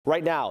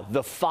Right now,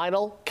 the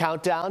final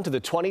countdown to the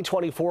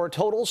 2024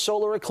 total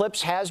solar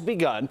eclipse has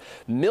begun.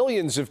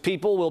 Millions of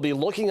people will be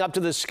looking up to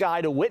the sky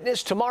to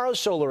witness tomorrow's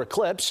solar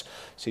eclipse.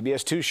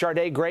 CBS 2's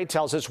Sharday Gray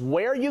tells us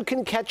where you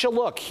can catch a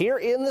look here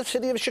in the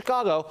city of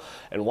Chicago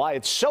and why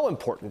it's so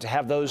important to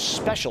have those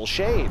special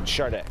shades.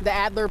 Sharday. The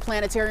Adler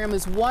Planetarium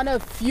is one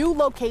of few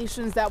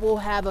locations that will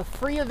have a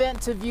free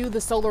event to view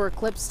the solar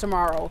eclipse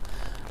tomorrow.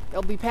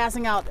 They'll be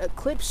passing out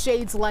eclipse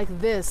shades like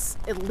this,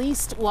 at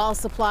least while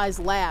supplies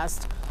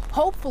last.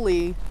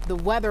 Hopefully, the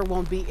weather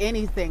won't be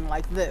anything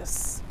like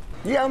this.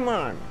 Yeah,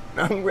 man,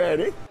 I'm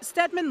ready.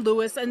 Stedman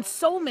Lewis and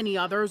so many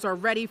others are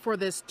ready for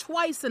this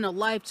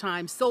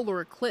twice-in-a-lifetime solar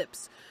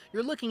eclipse.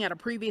 You're looking at a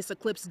previous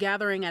eclipse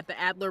gathering at the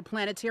Adler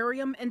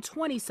Planetarium in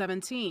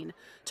 2017.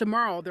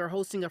 Tomorrow, they're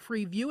hosting a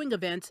free viewing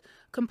event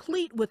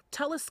complete with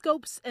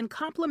telescopes and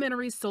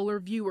complimentary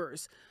solar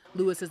viewers.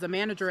 Lewis is a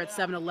manager at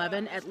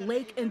 7-Eleven at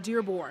Lake and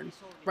Dearborn.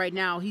 Right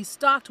now, he's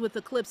stocked with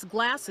eclipse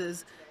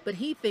glasses, but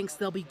he thinks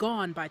they'll be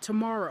gone by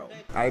tomorrow.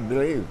 I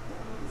believe.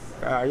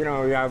 We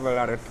have a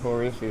lot of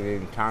tourists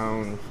in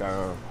town,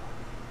 so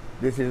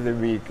this is the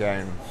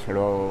weekend,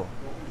 so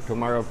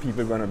tomorrow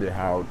people are going to be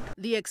out.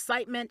 The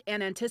excitement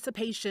and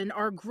anticipation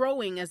are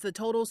growing as the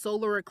total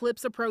solar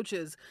eclipse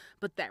approaches,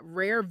 but that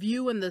rare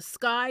view in the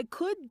sky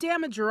could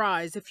damage your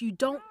eyes if you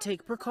don't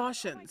take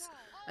precautions.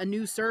 A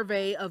new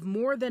survey of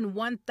more than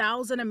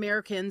 1,000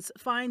 Americans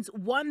finds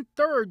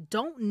 1/3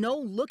 don't know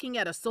looking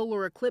at a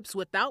solar eclipse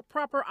without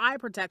proper eye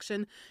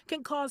protection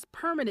can cause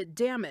permanent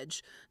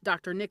damage.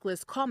 Dr.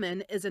 Nicholas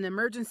Coleman is an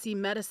emergency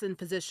medicine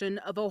physician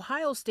of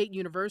Ohio State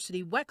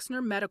University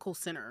Wexner Medical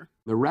Center.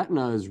 The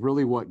retina is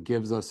really what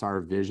gives us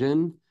our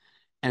vision.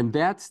 And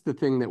that's the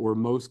thing that we're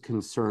most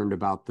concerned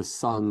about, the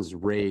sun's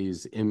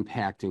rays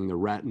impacting the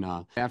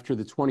retina. After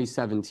the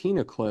 2017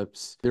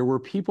 eclipse, there were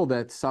people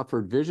that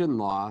suffered vision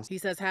loss. He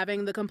says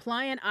having the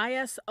compliant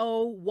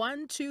ISO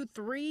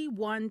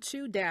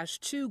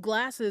 12312-2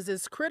 glasses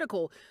is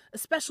critical,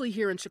 especially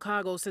here in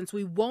Chicago, since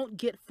we won't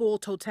get full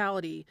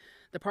totality.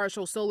 The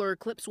partial solar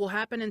eclipse will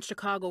happen in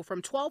Chicago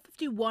from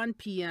 12:51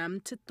 p.m.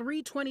 to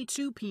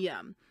 3:22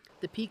 p.m.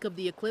 The peak of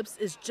the eclipse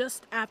is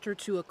just after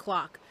 2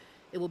 o'clock.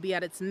 It will be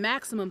at its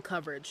maximum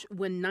coverage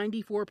when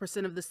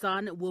 94% of the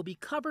sun will be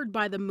covered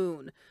by the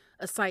moon,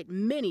 a sight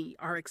many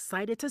are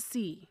excited to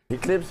see.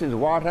 Eclipse is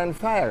water and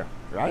fire,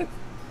 right?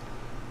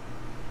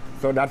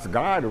 So that's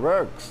God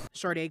works.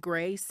 Sharday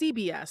Gray,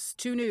 CBS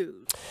 2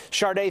 News.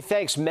 Sharday,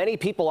 thanks. Many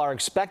people are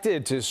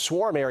expected to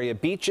swarm area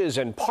beaches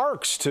and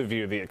parks to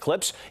view the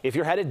eclipse. If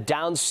you're headed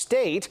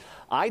downstate,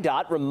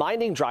 IDOT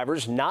reminding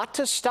drivers not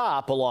to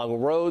stop along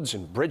roads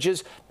and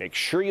bridges. Make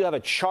sure you have a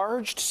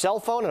charged cell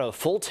phone and a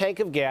full tank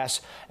of gas.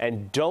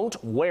 And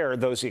don't wear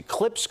those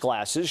eclipse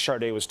glasses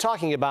Sharday was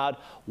talking about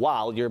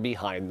while you're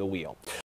behind the wheel.